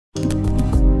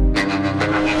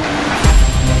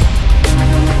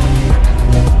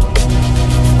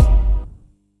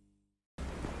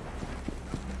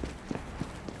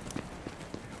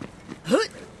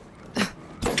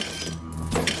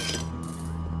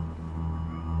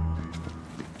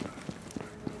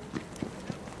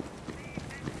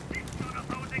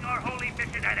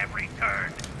opposition at every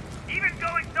turn, even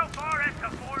going so far as to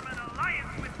form an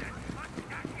alliance with the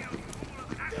statue school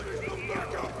of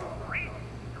Africa. Great,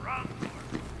 strong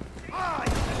I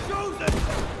chosen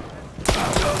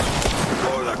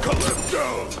for the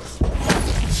Calypsos!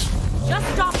 Just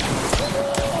stop!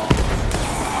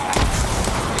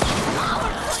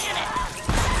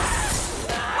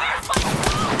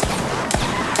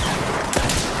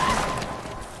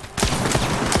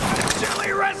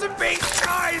 Recipe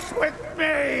ties with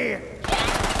me!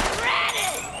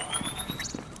 Ready!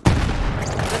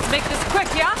 Let's make this quick,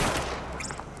 yeah?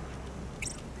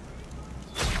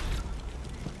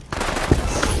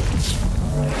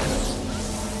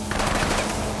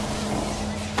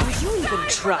 Are you even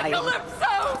trying? Calypso!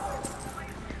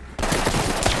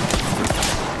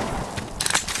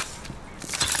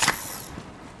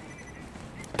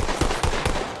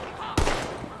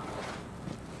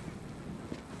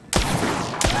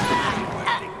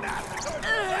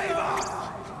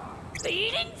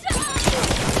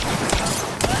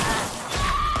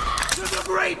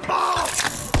 Great ball!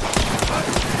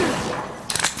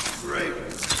 Great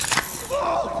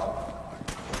ball!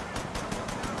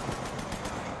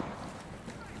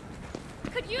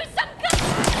 Could use some good.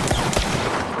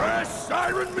 Fresh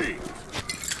siren meat!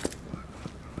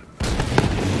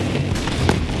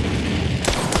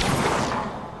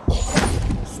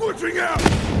 Switching out!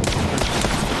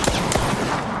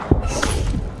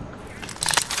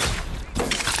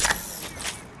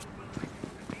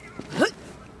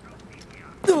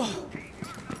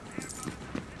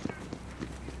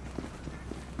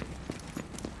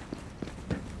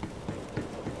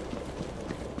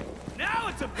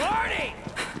 It's a party!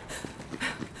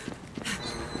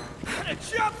 Gonna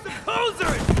chop some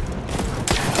posers!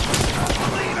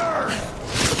 Leaders!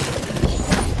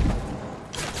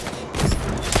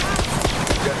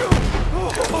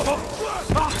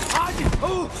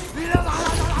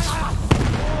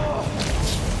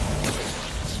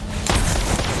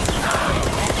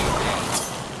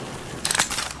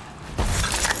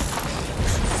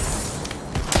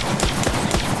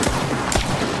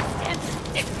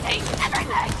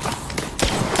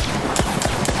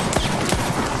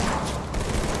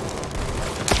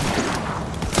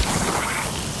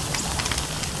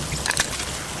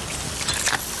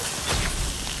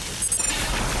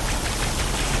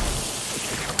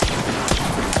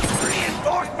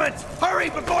 Hurry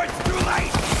before it's too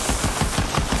late!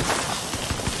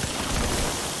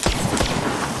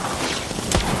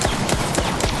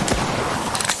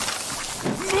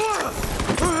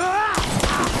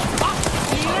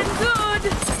 Feeling good!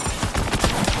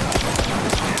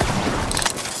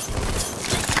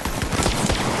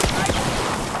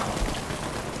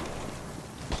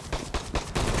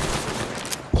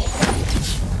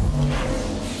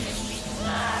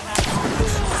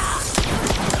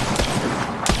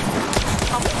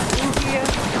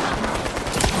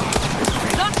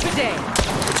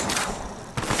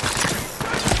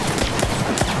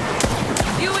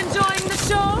 You enjoying the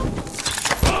show?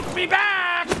 Put me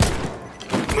back!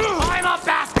 I'm a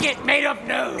basket made of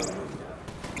news!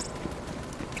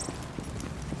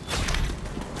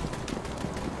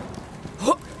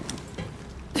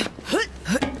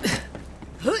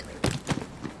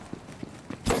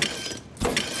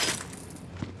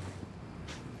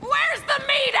 Where's the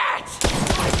meat at?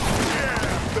 Yeah,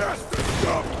 that's the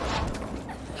stuff!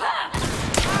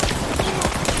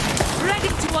 Ready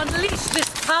to unleash this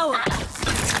power!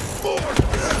 More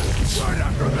death right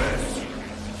after this!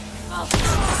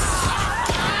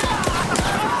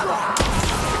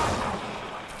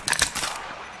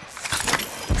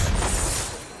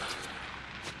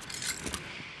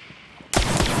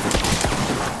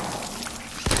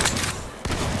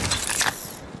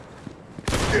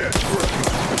 Get ready!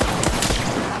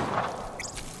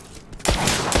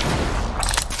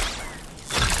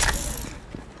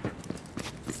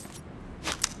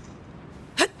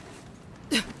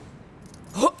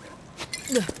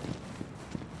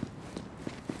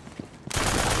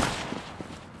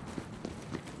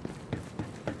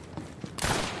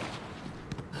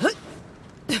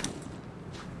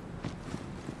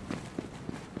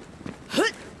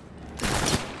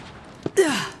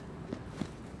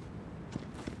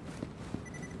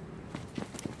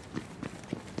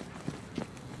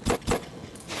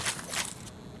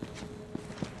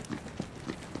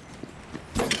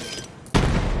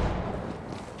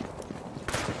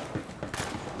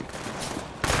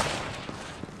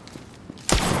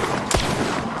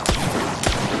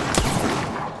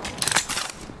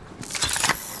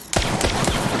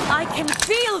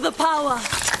 Feel the power!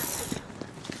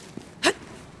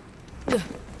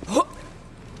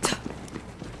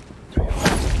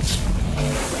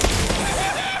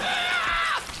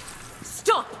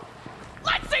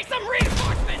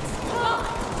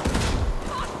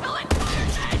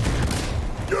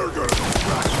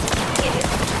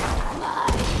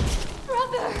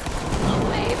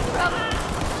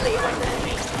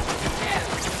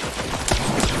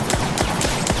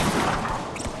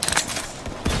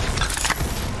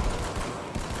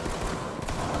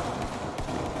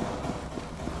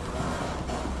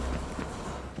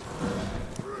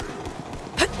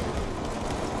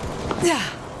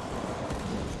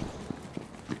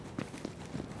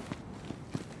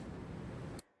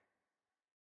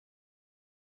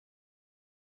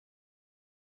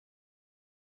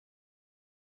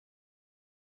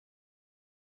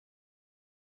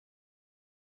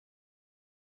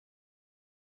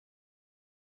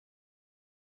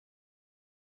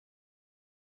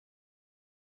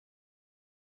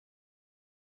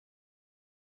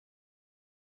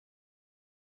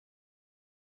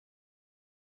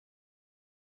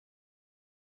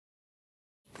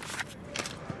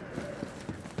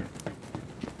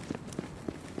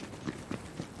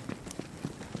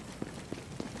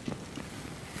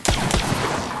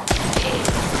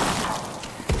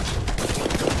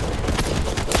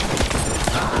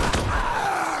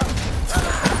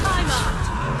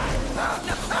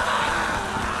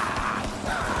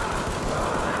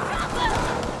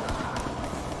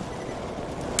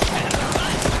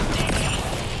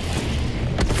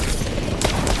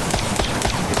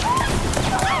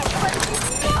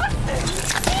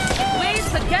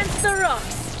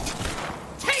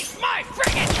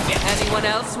 Anyone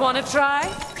else want to try?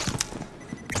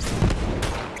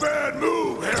 Bad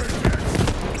move,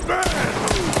 heretics! Bad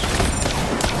move!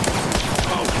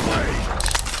 Oh, wait!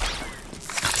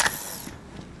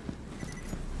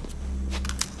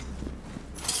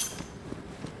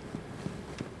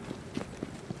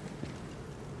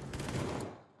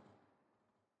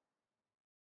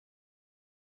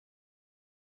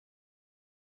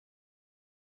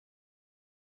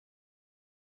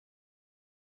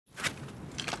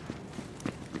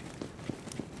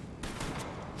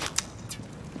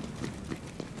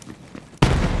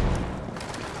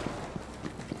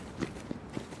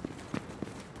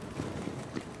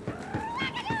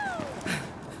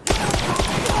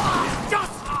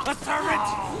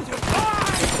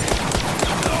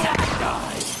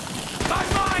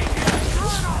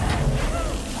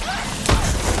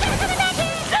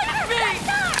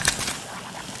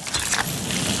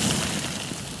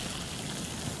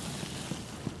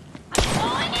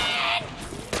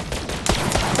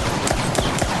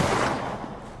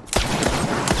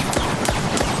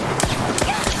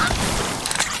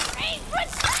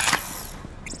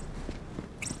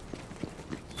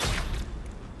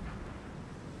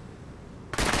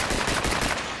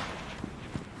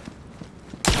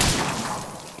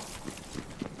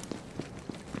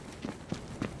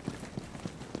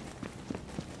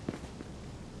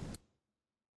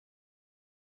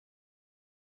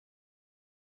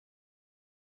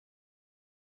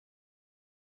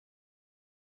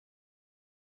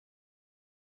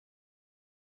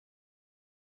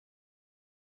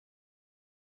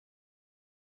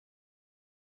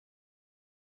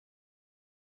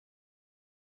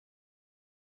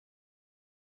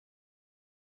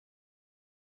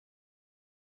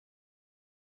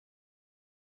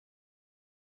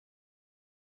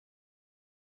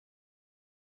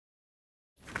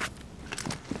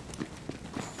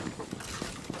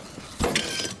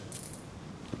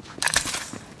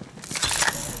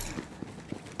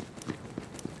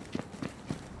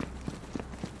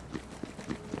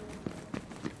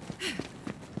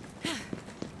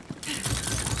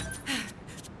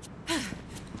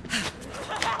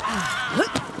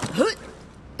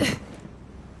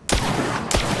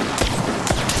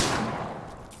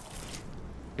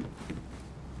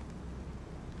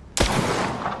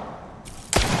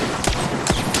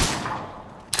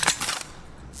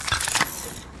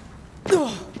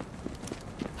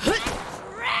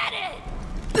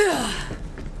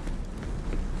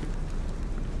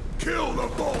 Kill the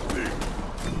Baltic!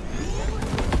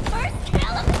 First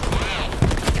kill of the day!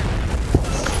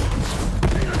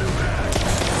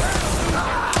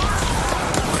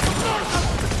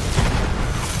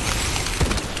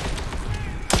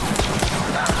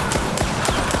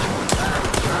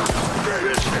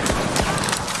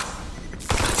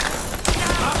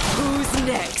 Who's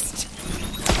next?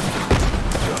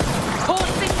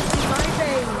 Coursing through my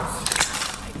veins.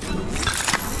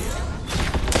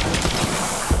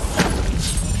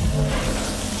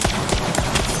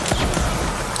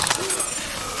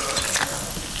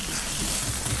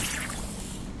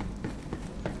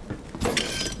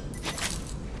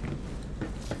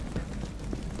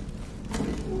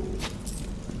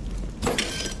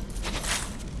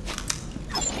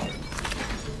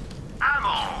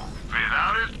 Ammo!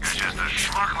 Without it, you're just a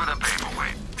schmuck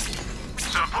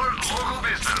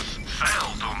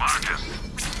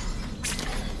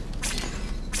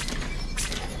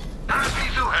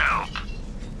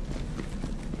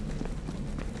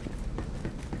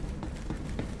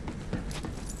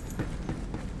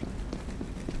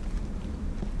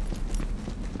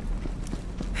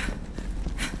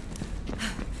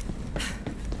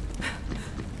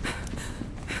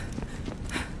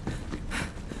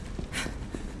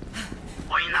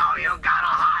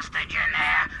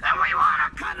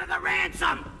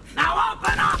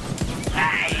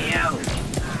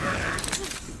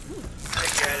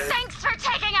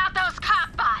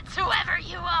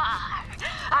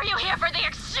here for the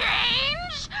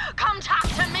exchange? Come talk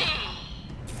to me!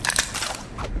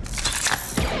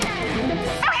 So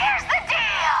here's the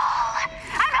deal!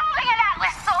 I'm holding an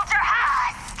Atlas soldier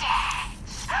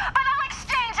hostage, but I'll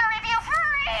exchange her if you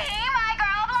free my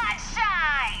girl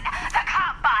Bloodshine! The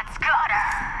cop bots got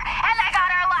her, and they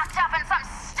got her locked up in some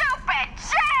stupid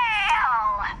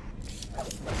jail!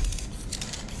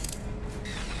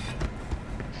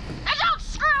 And don't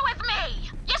screw with me!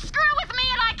 You screw with me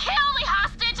and I kill the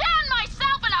hostage and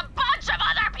myself and a bunch of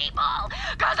other people!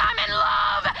 Cause I'm in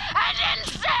love and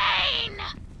insane!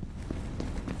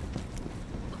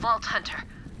 Vault Hunter,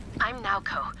 I'm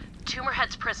Naoko,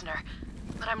 Tumorhead's prisoner.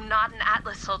 But I'm not an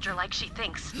Atlas soldier like she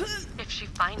thinks. If she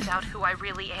finds out who I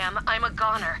really am, I'm a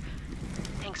goner.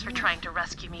 Thanks for trying to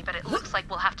rescue me, but it looks like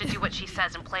we'll have to do what she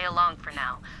says and play along for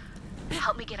now.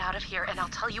 Help me get out of here and I'll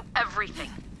tell you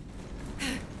everything.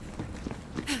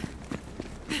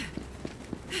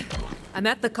 I'm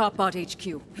at the Copbot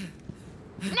HQ.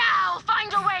 Now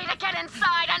find a way to get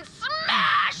inside and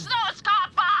smash those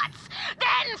cop bots!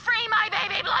 Then free my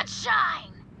baby Bloodshine!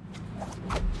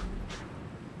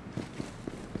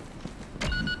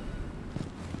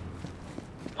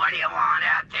 What do you want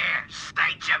out there?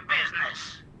 State your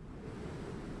business.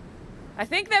 I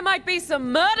think there might be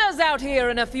some murders out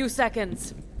here in a few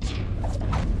seconds.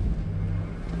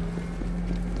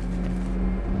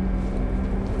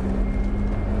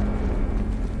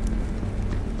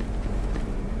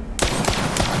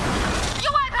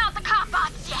 You wipe out the cop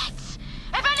bots yet?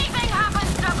 If anything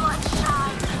happens to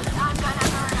Bloodshine, I'm gonna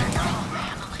murder your whole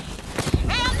family.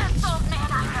 And this old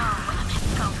man I know with a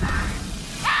missed gopher.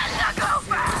 And the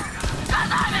gopher!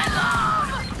 Cause I'm in love!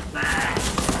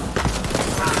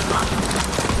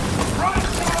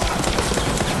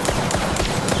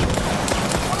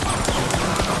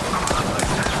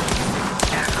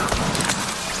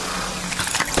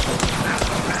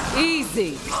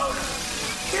 Easy.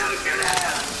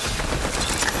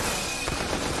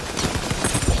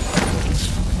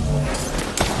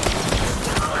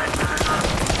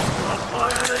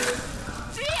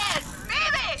 Cheers!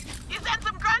 Baby! You sent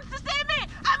some grunts to save me?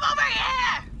 I'm over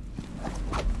here!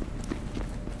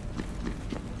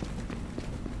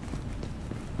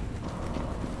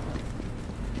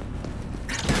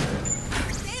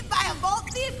 Saved by a vault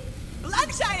thief?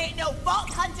 Bloodshine ain't no vault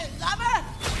hunter lover!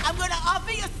 I'm gonna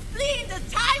offer your spleen to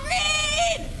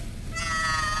Tyrene!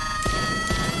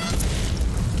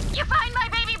 You find my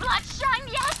baby Bloodshine?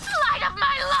 Yes, light of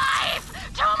my life!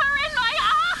 Tumor in my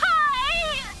eye!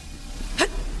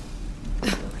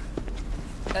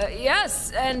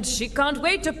 Yes, and she can't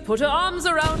wait to put her arms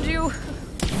around you.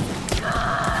 Good.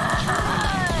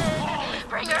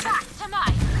 Bring her back to my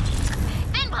place.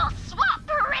 Then we'll swap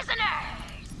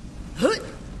prisoners!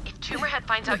 If Tumorhead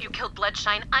finds out you killed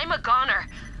Bloodshine, I'm a goner.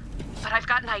 But I've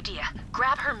got an idea.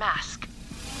 Grab her mask.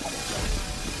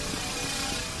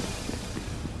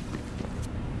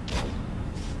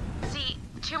 See,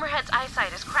 Tumorhead's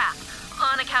eyesight is crap.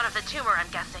 On account of the tumor, I'm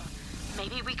guessing.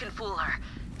 Maybe we can fool her.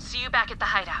 See you back at the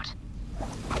hideout.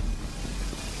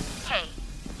 Hey,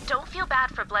 don't feel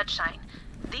bad for Bloodshine.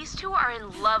 These two are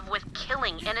in love with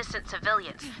killing innocent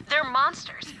civilians. They're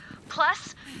monsters.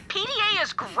 Plus, PDA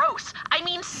is gross. I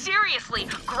mean, seriously,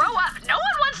 grow up. No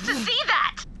one wants to see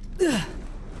that!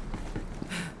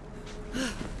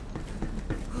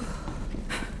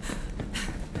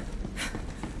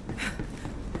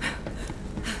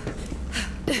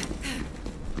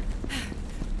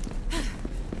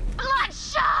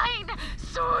 Bloodshine!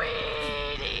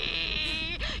 Sweetie!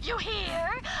 You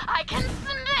hear? I can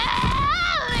smell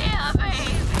you,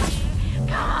 baby!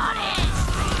 Come on in!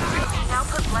 Now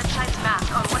put Bloodshine's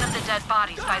mask on one of the dead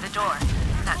bodies by the door.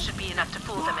 That should be enough to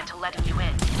fool them into letting you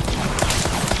in.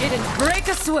 Didn't break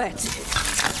a sweat.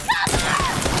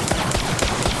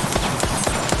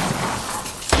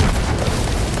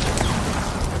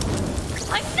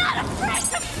 I'm not afraid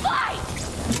to fight!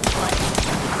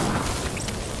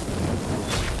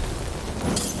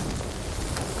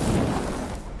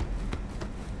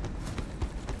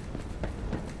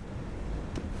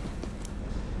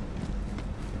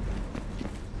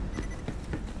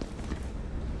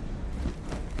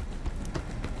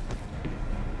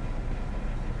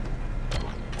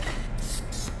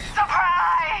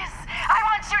 Surprise! I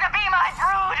want you to be my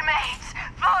broodmate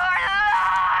for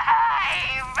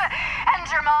life! And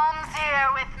your mom's here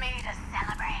with me to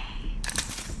celebrate.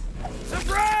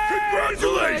 Surprise!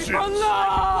 Congratulations!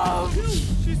 Love!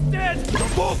 She's dead! The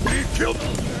vault thief killed...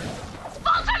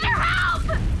 Vault Hunter, help!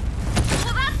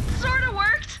 Well, that sort of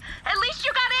worked. At least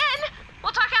you got in.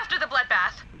 We'll talk after the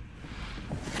bloodbath.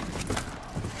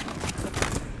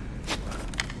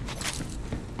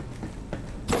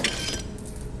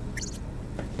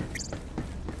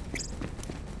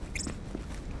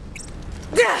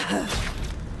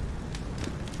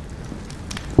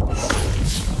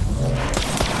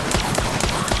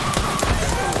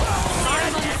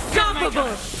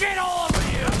 Unstoppable! Get all over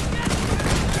you!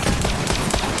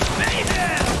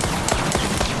 Mayhem!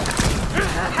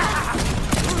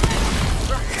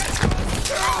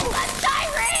 The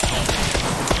siren!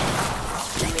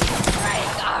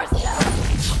 Break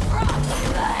ourselves from the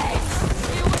legs!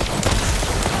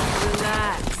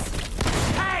 Relax.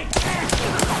 Hey!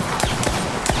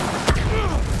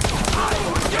 I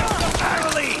will get the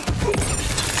family!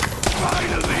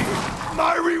 Finally,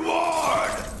 my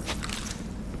reward!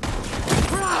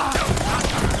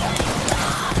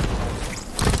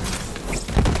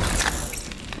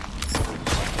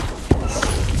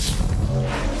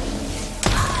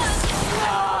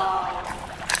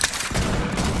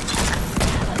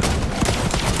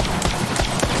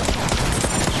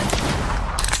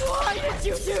 Why did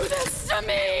you do this to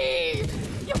me?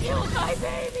 You killed my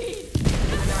baby!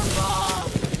 And her mom!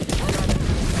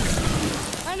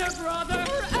 And her brother!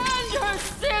 And her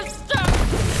sister!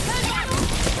 And her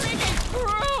freaking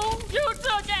crew! You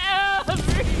took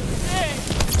everything!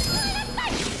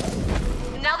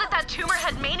 Now that that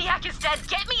tumor-head maniac is dead,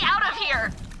 get me out of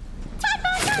here!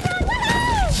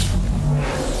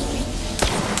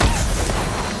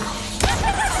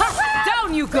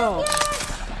 Down you go!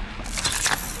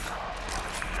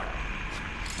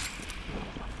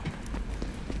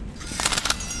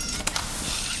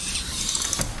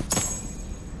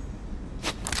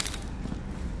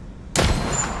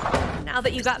 Now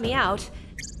that you got me out,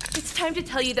 it's time to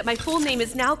tell you that my full name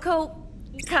is Naoko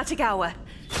Katagawa.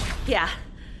 Yeah,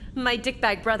 my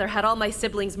dickbag brother had all my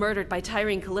siblings murdered by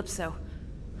Tyrene Calypso.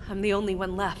 I'm the only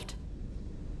one left.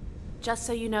 Just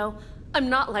so you know, I'm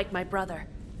not like my brother.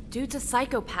 Dude's a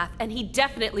psychopath, and he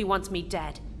definitely wants me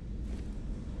dead.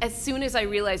 As soon as I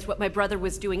realized what my brother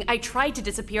was doing, I tried to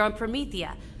disappear on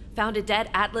Promethea, found a dead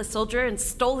Atlas soldier, and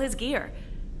stole his gear.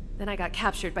 Then I got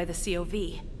captured by the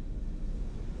COV.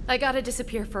 I gotta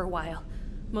disappear for a while.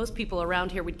 Most people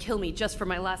around here would kill me just for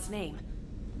my last name.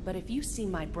 But if you see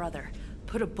my brother,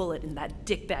 put a bullet in that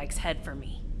dickbag's head for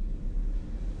me.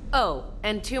 Oh,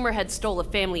 and Tumorhead stole a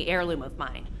family heirloom of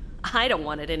mine. I don't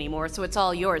want it anymore, so it's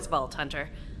all yours, Vault Hunter.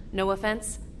 No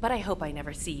offense, but I hope I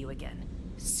never see you again.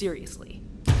 Seriously.